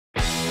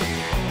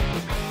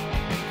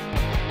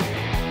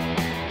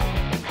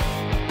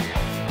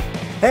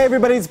Hey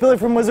everybody, it's Billy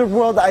from Wizard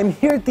World. I'm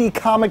here at the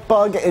Comic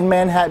Bug in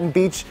Manhattan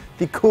Beach,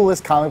 the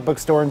coolest comic book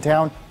store in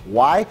town.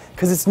 Why?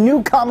 Because it's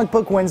New Comic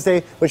Book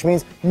Wednesday, which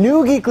means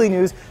new Geekly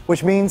news,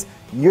 which means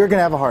you're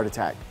gonna have a heart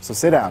attack. So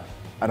sit down.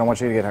 I don't want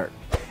you to get hurt.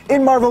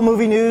 In Marvel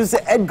movie news,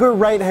 Edgar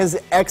Wright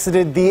has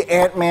exited the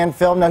ANTMAN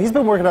film. Now, he's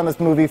been working on this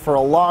movie for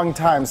a long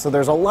time, so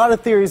there's a lot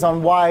of theories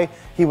on why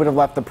he would have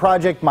left the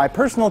project. My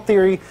personal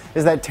theory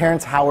is that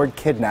Terrence Howard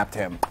kidnapped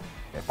him.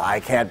 If I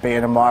can't be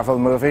in a Marvel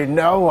movie,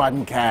 no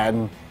one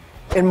can.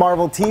 In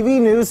Marvel TV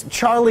news,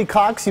 Charlie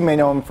Cox, you may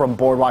know him from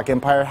Boardwalk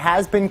Empire,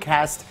 has been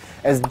cast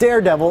as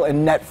Daredevil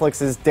in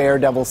Netflix's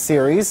Daredevil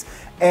series,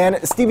 and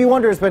Stevie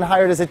Wonder has been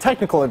hired as a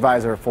technical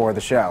advisor for the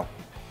show.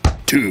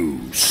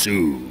 Too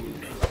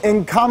soon.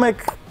 In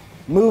comic,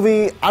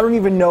 movie, I don't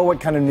even know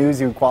what kind of news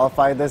you would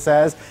qualify this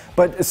as,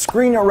 but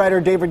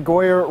screenwriter David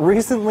Goyer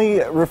recently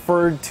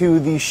referred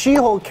to the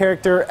She-Hulk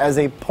character as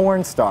a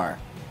porn star.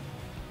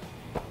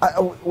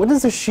 What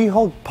does a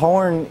She-Hulk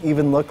porn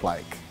even look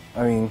like?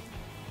 I mean,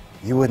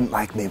 you wouldn't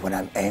like me when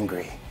I'm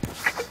angry.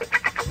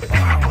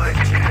 Or would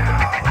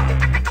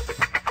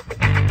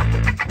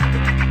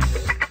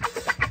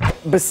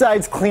you?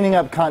 Besides cleaning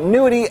up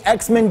continuity,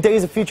 X-Men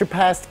Days of Future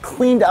Past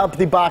cleaned up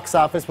the box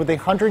office with a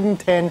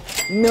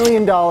 $110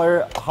 million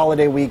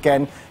holiday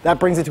weekend. That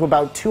brings it to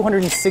about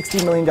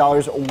 $260 million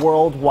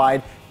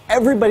worldwide.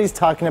 Everybody's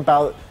talking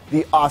about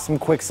the awesome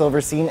Quicksilver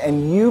scene,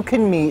 and you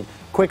can meet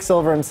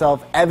Quicksilver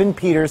himself, Evan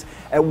Peters,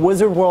 at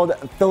Wizard World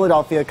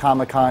Philadelphia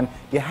Comic-Con.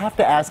 You have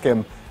to ask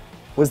him,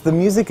 was the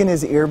music in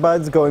his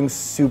earbuds going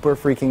super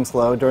freaking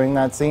slow during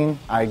that scene?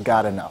 I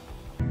gotta know.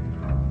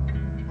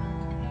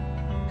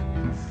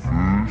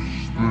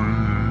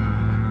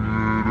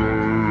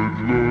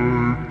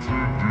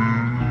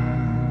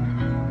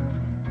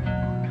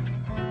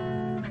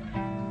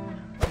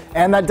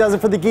 And that does it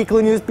for the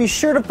Geekly News. Be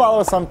sure to follow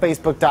us on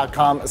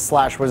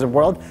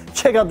Facebook.com/WizardWorld.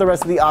 Check out the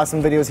rest of the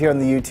awesome videos here on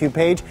the YouTube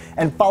page.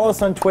 And follow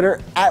us on Twitter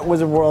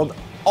 @WizardWorld,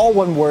 all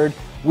one word.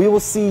 We will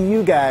see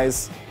you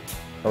guys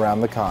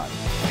around the con.